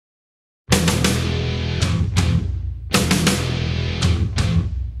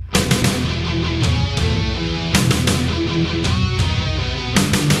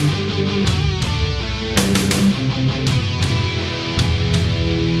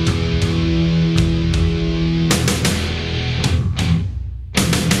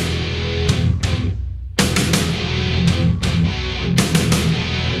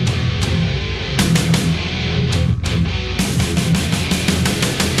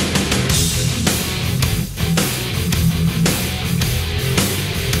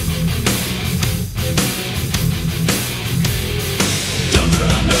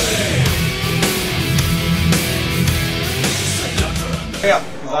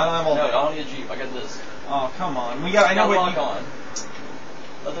I don't have all. No, I don't need a Jeep. I got this. Oh, come on. We got. I know what. Lock on.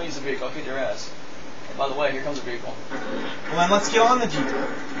 Let them use the vehicle. I'll kick their ass. And by the way, here comes a vehicle. Well, then let's get on the Jeep. Alright,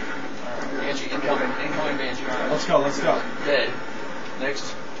 Banshee incoming. Incoming Banshee. Alright. Let's go. Let's go. Dead.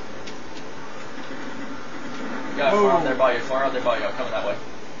 Next. You got far out there by you. Far out there by you. I'm coming that way.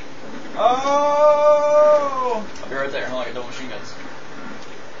 Oh! I'll be right there. I'm like a double machine guns.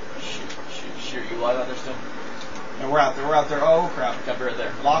 Shoot. You live out there still? Yeah, we're out there. We're out there. Oh crap! I'll be right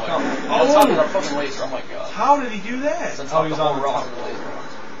there. Lock on. Oh! On top of that fucking laser. Oh my god. How did he do that? Oh, he's on the rock of the laser.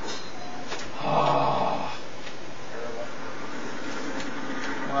 Ah.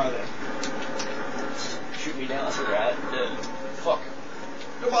 Where are they? Shoot me down. That's where they're at. Dead. Fuck.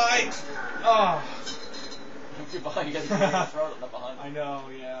 Goodbye. Oh. Get behind. You guys are throw them up behind. I know.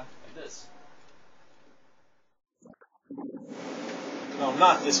 Yeah. Like this. No,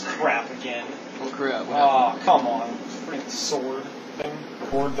 not this crap again. Oh crap. Oh, come on. Freaking sword thing.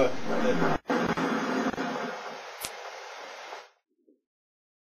 Or the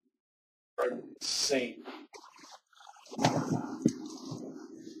insane.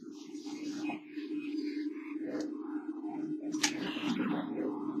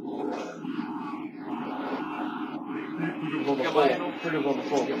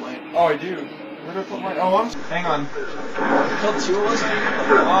 Oh, I do. Where did I put my? Oh, hang on. Killed two of us?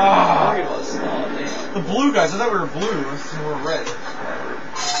 Oh. Three of us. Oh, damn. The blue guys. I thought we were blue. We were red.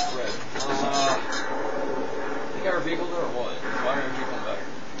 Red. You got our vehicle there or what? Why aren't you coming back?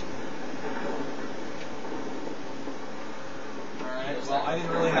 Alright, well, I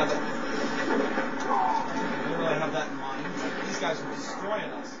didn't really have that. I didn't really have that in mind. These guys were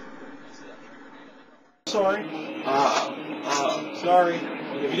destroying us. Sorry. Sorry.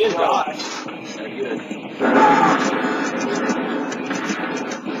 If you didn't die. Very good.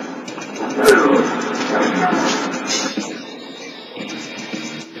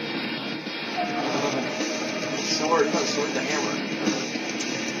 Sword with the hammer.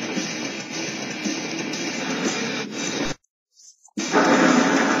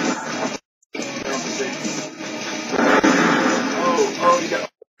 Oh, you got a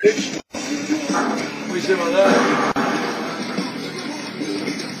bitch. What do you say about that?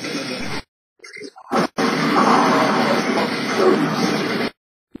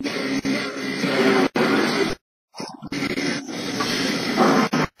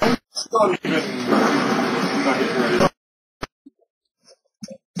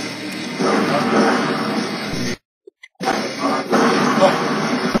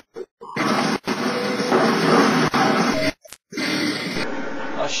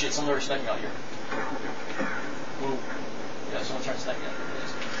 Oh shit, someone's already sniping out here. Whoa. Yeah, someone's trying to snipe me out here.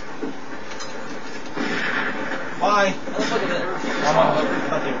 Bye.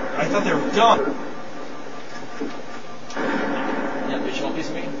 I thought they were done. Yeah, bitch, you want a piece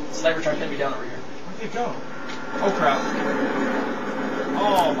of me? Sniper trying to pin me down over here. Where'd they go? Oh crap.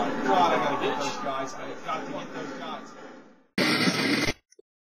 Oh my god, I gotta get those guys. I've got to get those guys.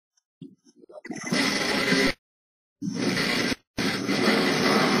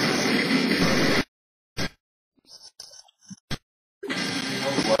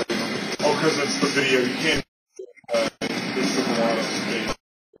 Oh, because it's the video. You can't. This is a lot of space.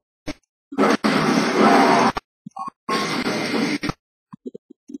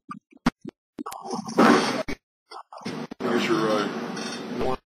 Here's your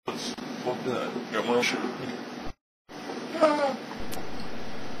one. Fuck that. Got one shit.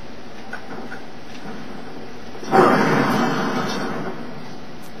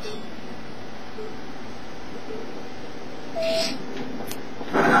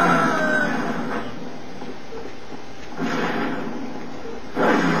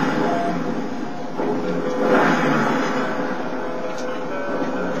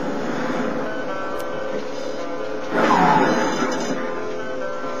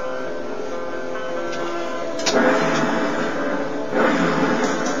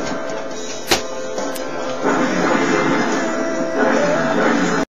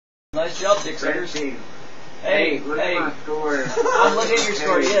 Nice job, Dick Suckers. Hey, look at my score. I'm looking at your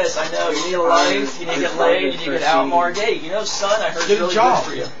score, yes, I know. You need a life, you need to get laid, you need to get out more. Hey, you know, son, I heard it's really good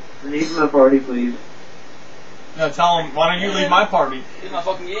for you. Leave my party, please. No, tell him, why don't you leave my party? Leave my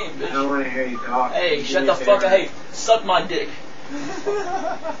fucking game, bitch. I don't want to hear you talk. Hey, shut the fuck up. Hey, suck my dick.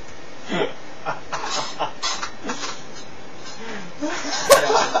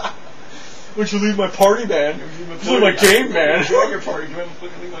 Would you leave my party, man? Leave my game, man. Join your party. You haven't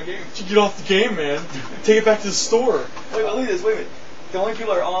fucking leave my game. You get off the game, man. Take it back to the store. Wait, look at this. Wait a minute. The only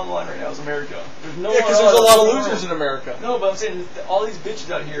people that are online right now is America. There's no Yeah, because there's a lot of losers in America. No, but I'm saying all these bitches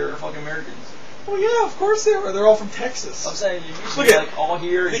out here are fucking Americans. Oh yeah, of course they are. They're all from Texas. I'm saying you Look usually at like all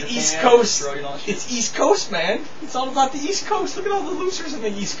here. the Japan, East Coast. Australia, and all that shit. It's East Coast, man. It's all about the East Coast. Look at all the losers in the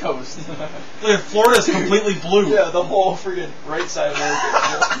East Coast. Look, Florida's completely blue. Yeah, the whole freaking right side of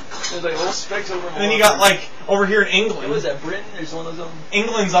America. There's like little specks over. And then you got like over here in England. What was that? Britain? There's one of them.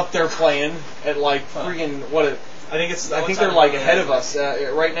 England's up there playing at like freaking what? I think it's. I think they're like ahead of us.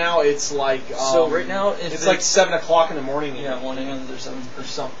 Right now it's like. So right now it's like 7 o'clock in the morning. Yeah, 1 a.m. or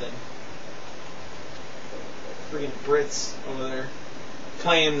something. Freaking Brits over there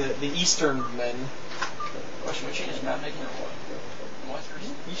playing the Eastern men. Oh, should we change this map making or what?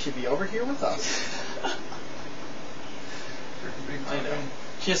 You should be over here with us. I know.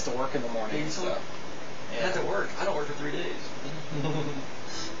 She has to work in the morning. So. Yeah. I have to work. I don't work for 3 days.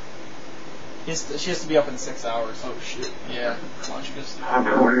 She has to be up in 6 hours. Oh shit. Yeah. Why don't you go sleep? I'm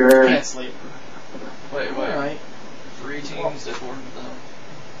hungry. Can't sleep. Wait. Alright. 3 teams that 400 them.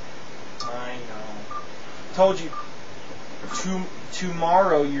 I know. Told you.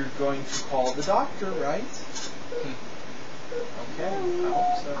 Tomorrow you're going to call the doctor, right? Okay, I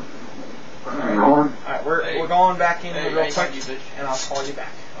hope so. Alright, we're going back in real quick, and I'll call you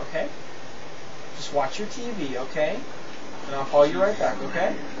back, okay? Just watch your TV, okay? And I'll call you right back,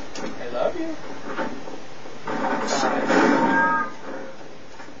 okay? I love you. Bye.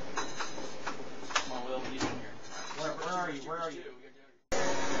 Come on, Will, he's in here. Where are you?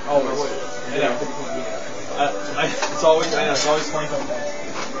 Oh, wait. I know. It's always 20 something. I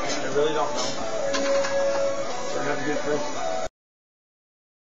really don't know. We're having a good group.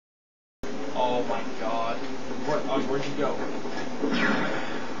 Oh my god. Where'd you go?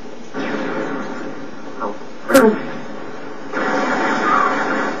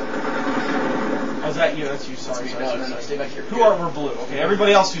 Oh, is that you? That's you. Sorry. Stay back here. Who are we're blue? Okay,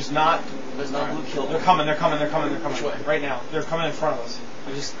 everybody else who's not. There's not blue kill. They're coming. Which way? Right now. They're coming in front of us.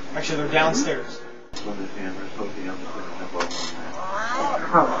 Actually, they're downstairs. Okay,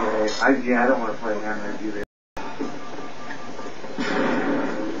 I don't want to play Hammer either.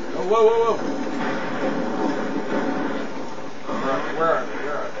 Oh, whoa. Where are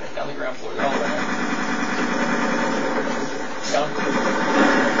they? Down the ground floor. They're all there. Down.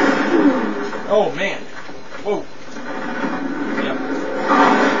 Oh, man. Whoa. Yep.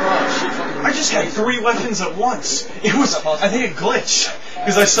 Oh, shit, I just had 3 weapons at once. It was, I think, a glitch.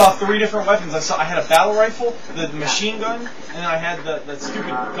 Because I saw 3 different weapons. I had a battle rifle, the machine gun, and then I had that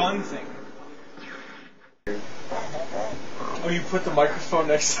stupid gun thing. Oh, you put the microphone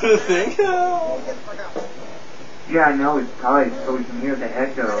next to the thing? Yeah, I know, it's tight, so we can hear the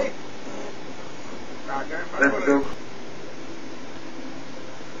echo. Let's go.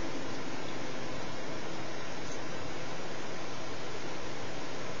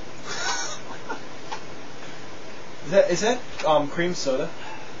 Is that cream soda?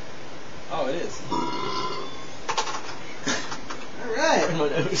 Oh, it is. Alright. My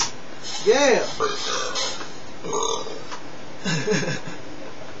nose. Yeah.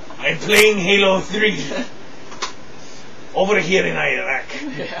 I'm playing Halo 3. Over here in Iraq.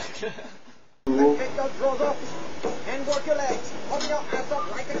 Yeah. Take your drawers off and work your legs. Hold your ass up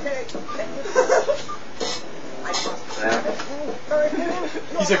like a cake.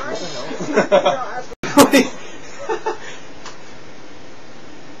 He's like,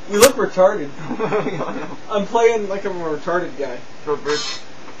 you look retarded. I'm playing like I'm a retarded guy. Short bitch.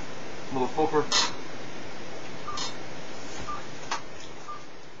 Motherfucker.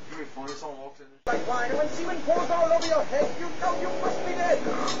 Give me funny, someone walks in. Like wine, when semen pours all over your head, you know you must be dead.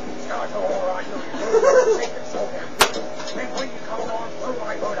 Start all right, take it so damn good. And when you come on through, I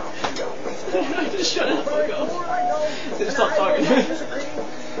go down. Just shut up. Just stop talking.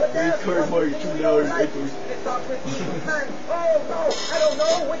 Record more, you're too loud. Oh no, I don't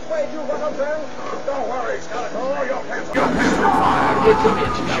know which way you want to turn. Don't worry, Skeletor, your pants are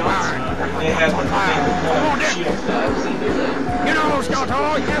They had the shield. You know,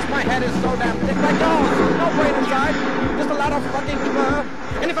 Skeletor, yes, my head is so damn thick like yours. No brain inside, just a lot of fucking fur.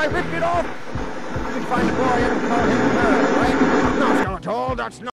 And if I ripped it off, you'd find a boy and call him right? No, Skeletor, that's not.